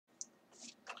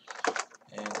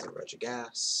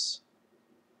Regigas.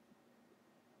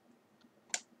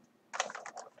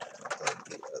 And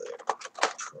then the other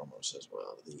promos as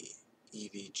well. The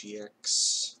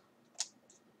EVGX.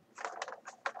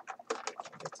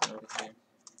 Get the note here.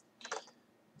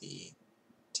 The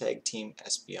Tag Team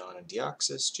Espeon and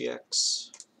Deoxys GX.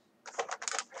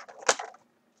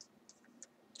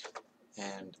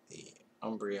 And the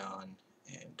Umbreon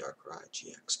and Darkrai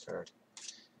GX card.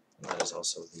 And that is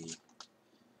also the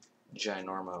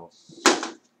Ginormo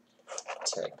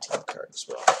Tag Team card as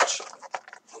well. Which,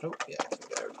 oh, yeah, I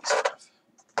think I already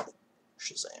have.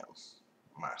 Shazam.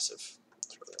 Massive.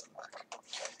 Throw that one back.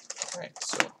 Alright,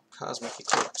 so Cosmic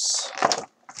Eclipse,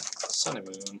 Sun and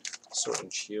Moon, Sword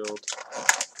and Shield,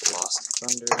 Lost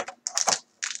Thunder,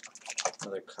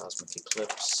 another Cosmic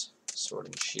Eclipse, Sword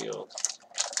and Shield,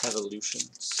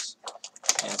 Evolutions,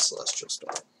 and Celestial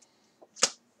Storm.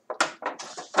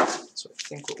 So I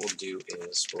think what we'll do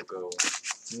is we'll go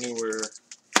newer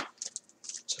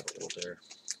to older.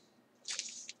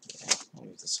 Yeah, I'll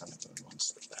leave the Sun and Moon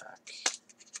ones to the back.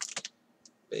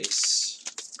 Base,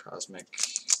 Cosmic,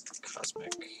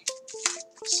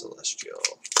 Celestial,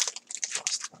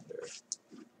 Lost Thunder.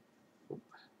 Oop.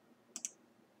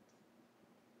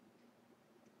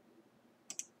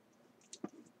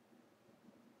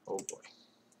 Oh boy.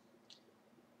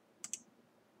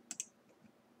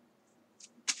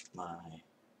 My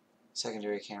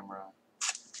secondary camera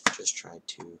just tried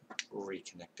to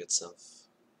reconnect itself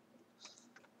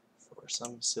for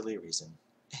some silly reason.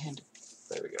 And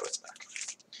there we go, it's back.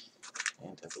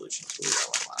 And Evolution to leave that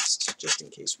one last, just in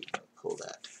case we can pull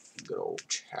that good old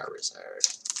Charizard.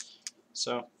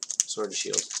 So, Sword and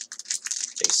Shield,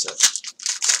 base set.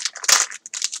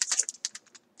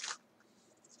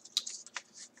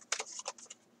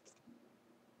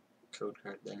 Code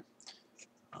card there.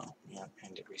 Oh, yeah,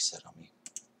 and it reset on me.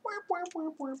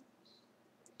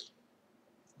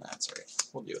 That's alright,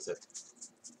 we'll deal with it.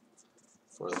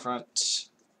 For the front,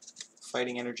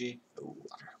 Fighting Energy. Oh,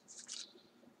 water.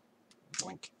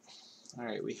 Blink.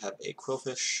 Alright, we have a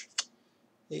Quillfish,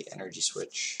 a Energy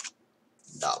Switch,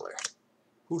 Dollar,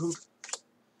 Hoot Hoot,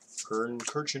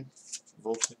 Kirchen,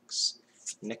 Vulpix,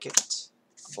 Nickit,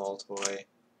 Baltoy,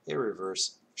 a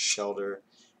Reverse Shelter,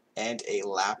 and a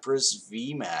Lapras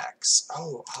VMAX.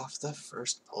 Oh, off the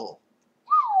first pull.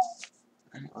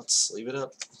 Alright, let's sleeve it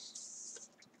up.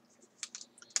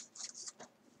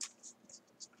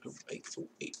 Oh, wait, oh,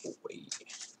 wait, oh, wait.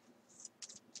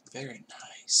 Very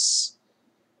nice.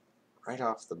 Right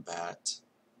off the bat,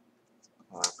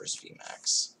 Lapras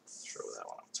VMAX. Throw that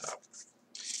one on top.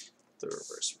 The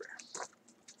reverse rare.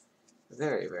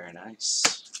 Very, very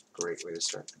nice. Great way to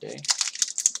start the day.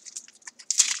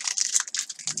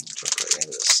 Jump right into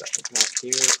the second pack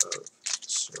here of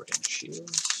Sword and Shield.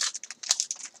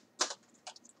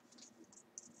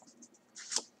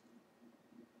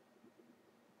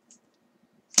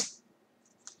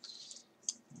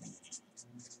 And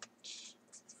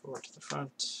forward to the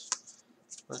front.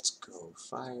 Let's go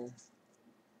Fire.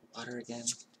 Water again.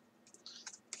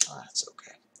 Oh, that's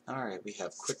okay. Alright, we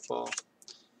have Quick Ball,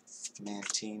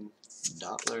 Mantine,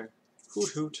 Dottler, Hoot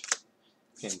Hoot,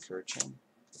 Pincurchin,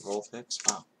 Vulpix,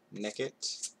 wow,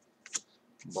 Nickit,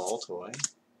 Baltoy,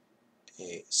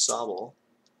 a Sobble,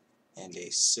 and a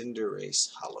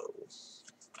Cinderace Hollow.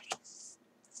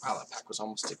 Wow, that pack was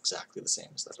almost exactly the same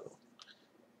as that other one.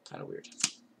 Kind of weird.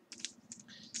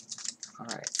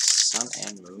 Alright, Sun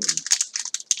and Moon.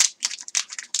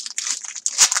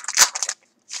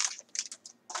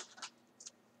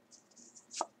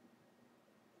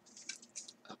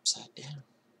 Upside down.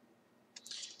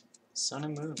 Sun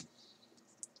and Moon.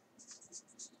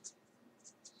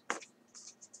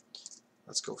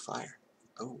 Let's go Fire.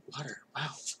 Oh, Water.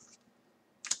 Wow.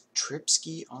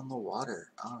 Tripsky on the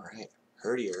water. Alright.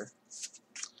 Herdier.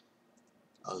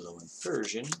 A Low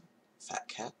Inversion. Fat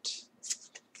Cat.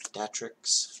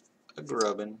 Datrix. A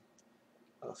Grubbin.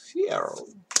 A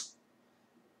Fiero.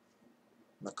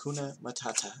 Makuna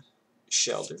Matata.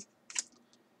 Shelter.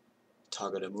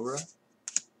 Tagadamura.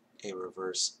 A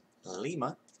Reverse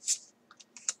Lima.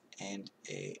 And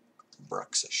a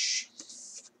Bruxish.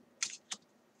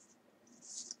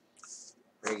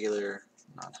 Regular,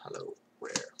 non-hollow,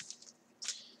 rare.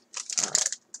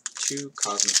 Alright, 2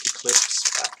 Cosmic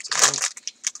Eclipse back to back.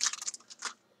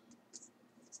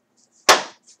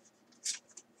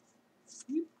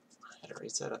 I had to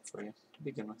raise that up for you to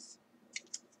begin with.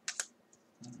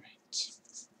 Alright.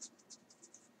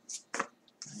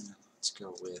 And let's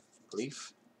go with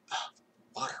Leaf.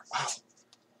 Water, wow.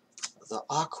 The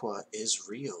Aqua is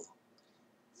real.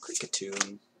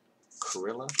 Kricketune,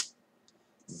 Corilla,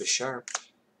 Bisharp,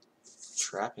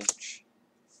 Trapinch,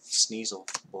 Sneasel,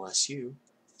 bless you.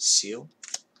 Seal,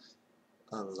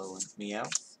 Alolan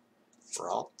Meowth,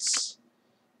 Ralts,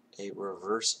 a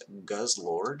reverse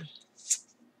Guzzlord,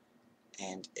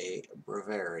 and a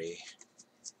Braviary.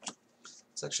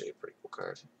 It's actually a pretty cool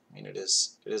card. I mean, it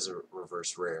is a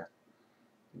reverse rare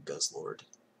Guzzlord.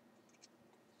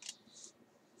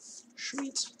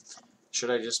 Sweet.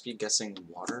 Should I just be guessing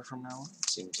water from now on?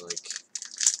 Seems like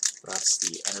that's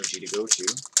the energy to go to,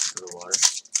 for the water.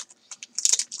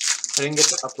 I didn't get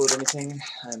to upload anything.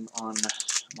 I'm on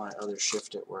my other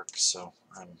shift at work, so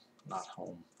I'm not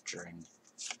home during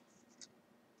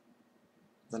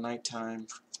the nighttime,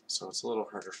 so it's a little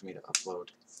harder for me to upload.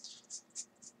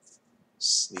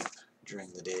 Sleep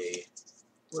during the day,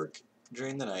 work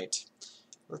during the night.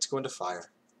 Let's go into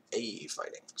fire.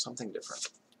 Fighting. Something different.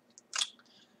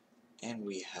 And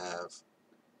we have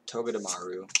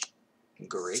Togedemaru,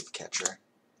 Grape Catcher,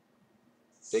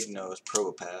 Big Nose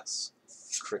Probopass,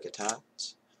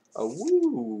 Cricketot, a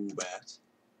Woobat,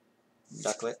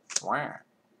 Ducklet,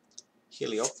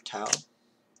 Helioptile,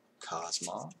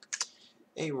 Cosmog,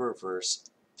 a reverse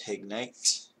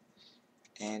Pignite,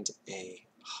 and a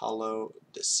Hollow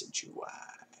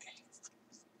Decidueye.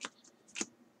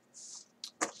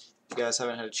 If you guys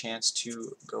haven't had a chance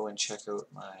to go and check out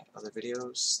my other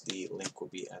videos, the link will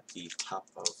be at the top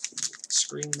of the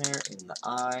screen there in the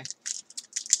eye.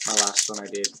 My last one I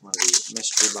did, one of the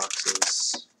mystery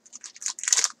boxes.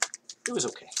 It was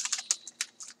okay.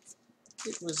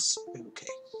 It was okay.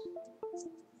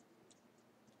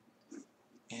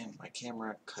 And my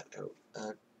camera cut out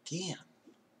again.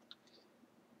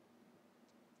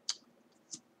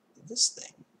 This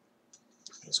thing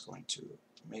is going to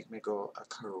make me go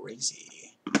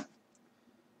crazy.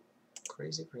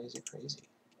 Crazy, crazy, crazy.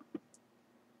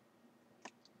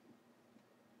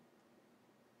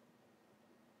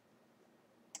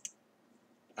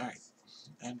 Alright,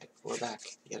 and we're back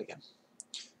yet again.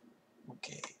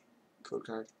 Okay, code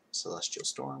card, Celestial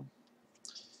Storm.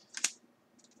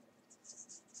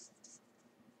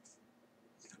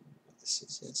 This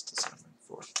is it, still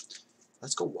 7-4.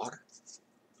 Let's go water.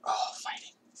 Oh,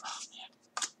 fighting. Oh, man.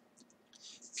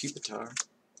 Pupitar,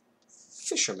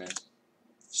 Fisherman,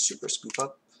 Super Scoop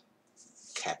Up,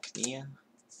 Cacnea,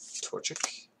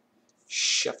 Torchic,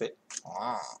 Shuffit,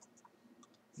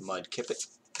 Mudkipit,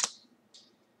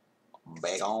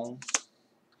 Bagon.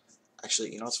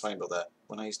 Actually, you know what's funny about that?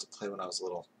 When I used to play when I was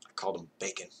little, I called him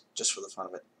Bacon, just for the fun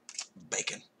of it.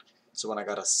 Bacon. So when I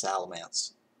got a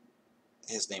Salamence,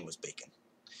 his name was Bacon.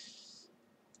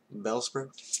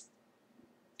 Bellsprout,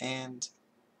 and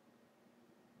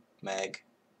Magcargo.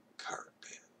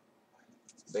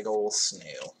 Big ol'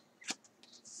 snail.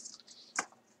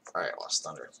 Alright, Lost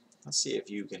Thunder. Let's see if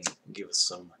you can give us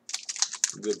some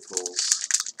good pulls.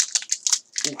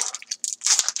 Ooh.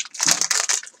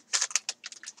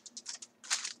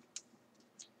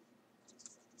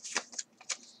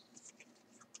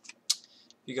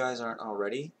 If you guys aren't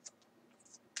already,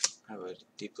 I would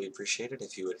deeply appreciate it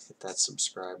if you would hit that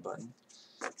subscribe button,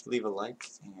 leave a like,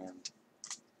 and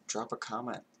drop a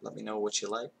comment. Let me know what you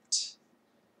liked.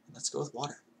 And let's go with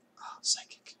water. Oh,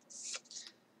 Psychic.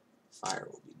 Fire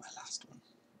will be my last one.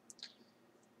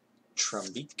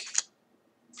 Trumbeak,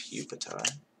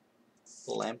 Pupitar,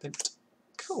 Lampent,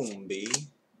 Combee,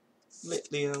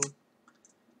 Litleo,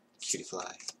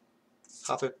 Cutiefly,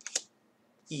 Hoppip,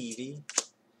 Eevee,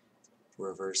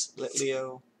 Reverse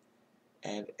Litleo,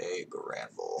 and a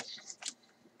Granbull.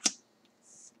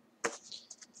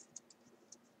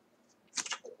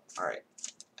 Alright,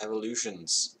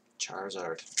 Evolutions,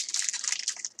 Charizard.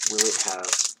 Will it have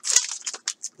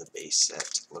the base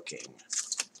set looking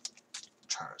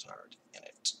Charizard in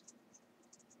it?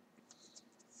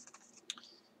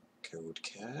 Code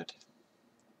card.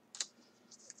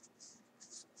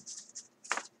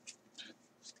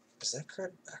 Is that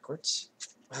card backwards?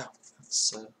 Wow,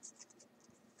 that's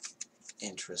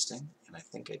interesting, and I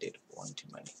think I did one too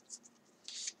many.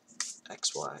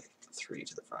 XY, 3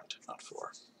 to the front, not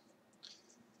 4.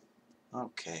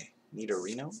 Okay,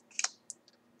 Nidorino,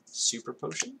 Super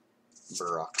Potion,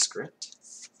 Brock's Grit,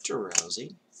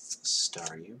 Drowsy,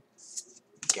 Staryu,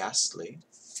 Ghastly,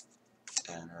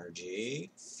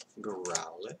 Energy,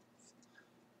 Growlithe,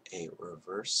 a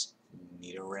Reverse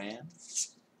Nidoran,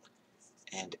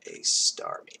 and a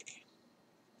Starmie.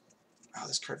 Wow,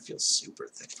 this card feels super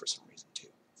thick for some reason too.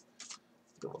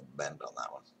 Go a little bend on that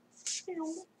one.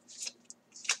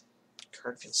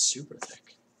 Card feels super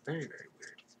thick. Very, very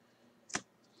weird.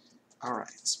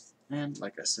 Alright, and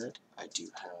like I said, I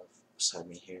do have beside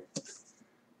me here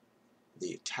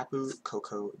the Tapu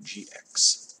Koko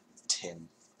GX tin.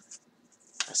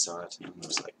 I saw it and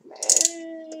was like,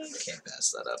 man, can't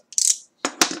pass that up.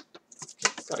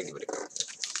 Gotta give it a go.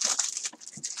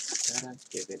 Gotta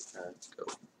give it a go.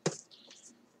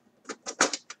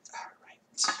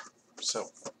 Alright.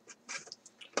 So,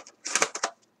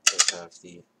 we have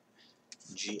the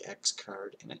GX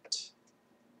card in it.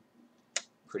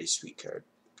 Pretty sweet card.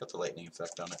 Got the lightning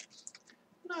effect on it.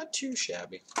 Not too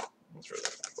shabby. We'll throw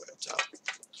that back way up top.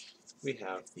 We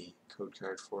have the code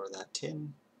card for that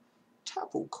tin.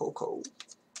 Tapu Koko.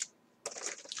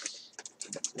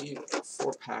 I believe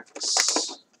 4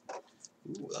 packs.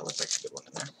 Ooh, that looks like a good one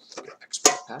in there.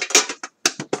 Export pack.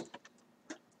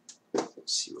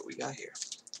 Let's see what we got here.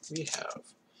 We have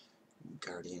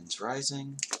Guardians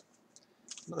Rising,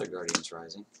 another Guardians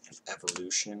Rising, an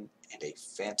Evolution, and a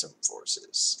Phantom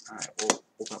Forces. Alright, we'll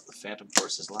open up the Phantom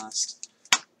Forces last,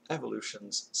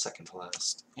 Evolutions second to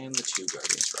last, and the 2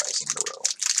 Guardians Rising in a row.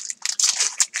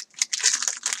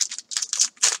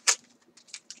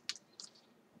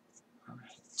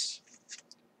 Alright.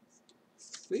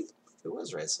 Sweet. It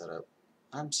was right set up.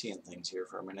 I'm seeing things here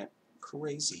for a minute.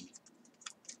 Crazy.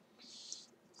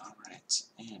 Alright,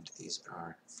 and these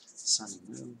are Sun and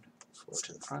Moon, 4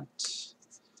 to the front.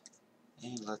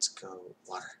 And let's go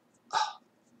water. Oh,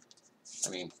 I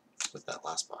mean, with that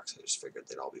last box, I just figured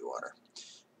they'd all be water.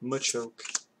 Machoke,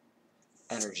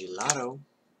 Energy Lotto,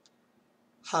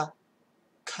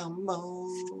 Hakamo,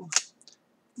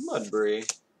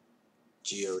 Mudbray,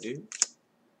 Geodude,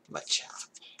 Machop,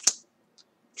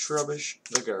 Trubbish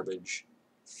the Garbage,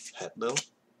 Petlil,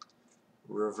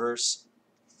 Reverse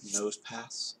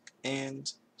Nosepass,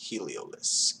 and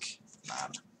Heliolisk.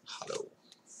 Non-hollow.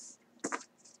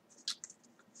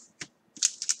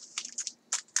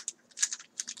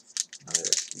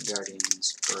 Another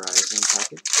Guardians Rising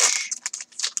package.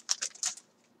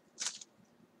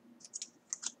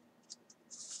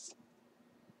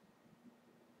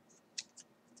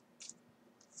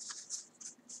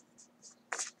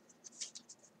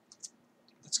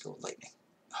 Let's go lightning.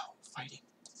 Oh, fighting.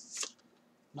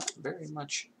 Not very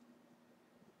much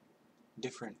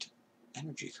different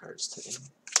energy cards today.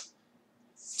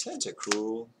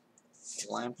 Tentacruel,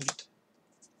 Lampent,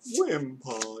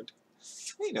 Wimpod,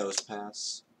 a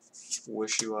Nosepass,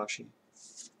 Wishy-Washy,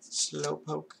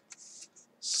 Slowpoke,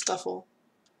 Stuffle,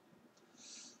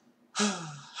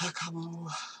 Hakamo,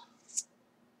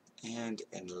 and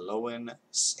Enlowen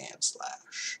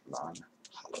Sandslash,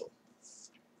 non-hollow.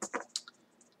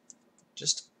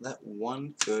 Just that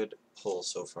one good pull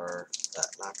so far, that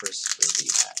Lapras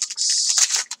VMAX.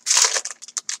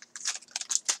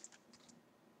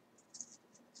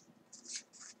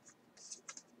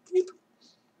 Beep.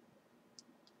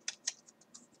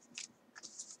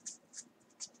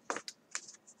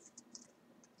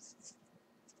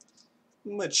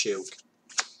 Machoke,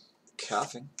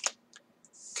 Coughing,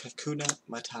 Kakuna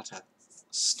Matata,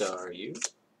 Staryu,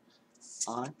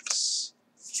 Onyx,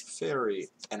 Fairy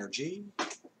Energy,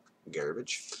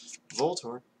 Garbage,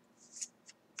 Voltorb,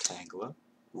 Tangela,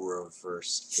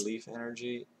 Reverse Leaf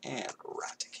Energy, and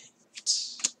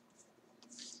Raticate.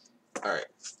 Alright,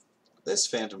 this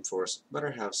Phantom Force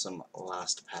better have some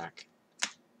last pack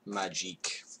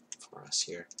magic for us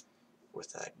here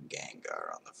with that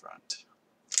Gengar on the front.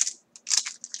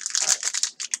 Alright,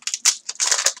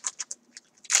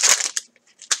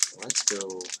 let's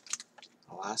go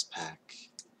last pack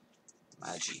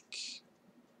magic.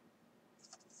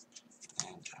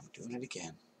 And I'm doing it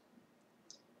again.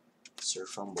 Sir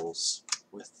Fumbles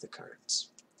with the cards.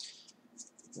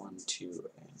 1, 2,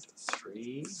 and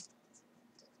 3.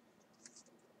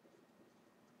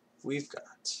 We've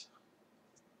got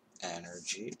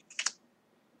Energy,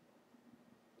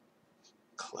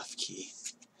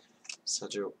 Klefki,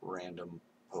 such a random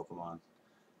Pokemon,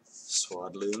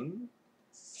 Swadloon,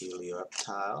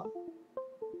 Helioptile,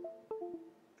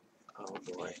 oh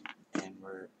boy, and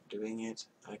we're doing it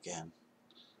again.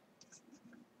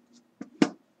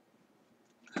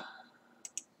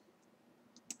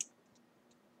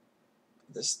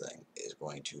 This thing is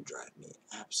going to drive me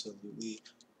absolutely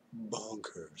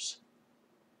bonkers.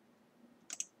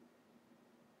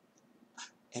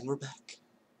 And we're back.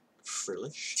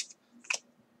 Frillish,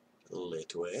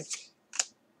 Litwick,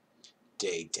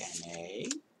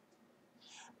 Dedenne,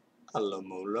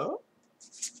 Alomola,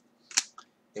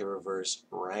 a reverse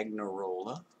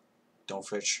Ragnarola, don't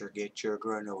forget your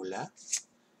granola,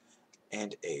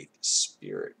 and a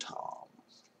Spiritomb.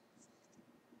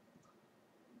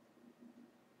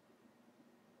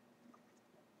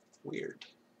 Weird.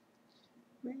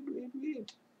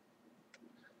 Weird.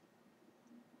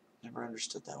 Never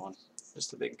understood that one.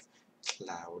 Just a big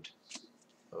cloud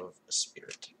of a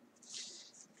spirit.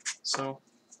 So,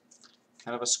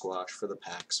 kind of a squash for the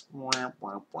packs.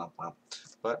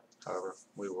 But, however,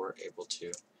 we were able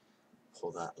to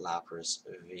pull that Lapras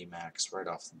VMAX right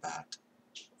off the bat.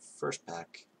 First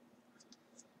pack.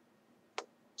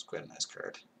 It's quite a nice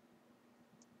card.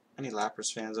 Any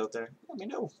Lapras fans out there? Let me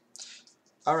know.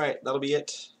 Alright, that'll be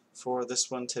it for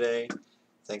this one today.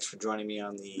 Thanks for joining me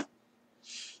on the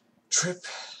trip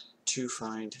to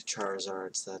find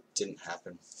Charizards. That didn't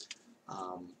happen.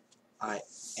 I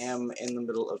am in the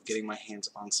middle of getting my hands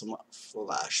on some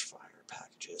Flash Fire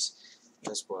packages,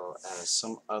 as well as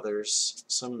some others,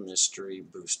 some mystery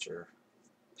booster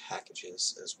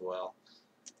packages as well.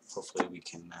 Hopefully we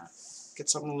can get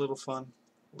something a little fun,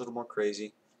 a little more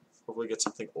crazy, hopefully get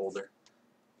something older.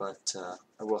 But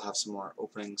I will have some more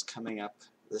openings coming up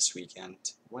this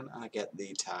weekend when I get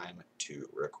the time to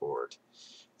record.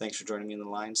 Thanks for joining me in the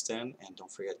Lion's Den, and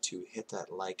don't forget to hit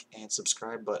that like and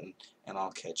subscribe button, and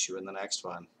I'll catch you in the next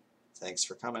one. Thanks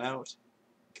for coming out.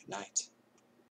 Good night.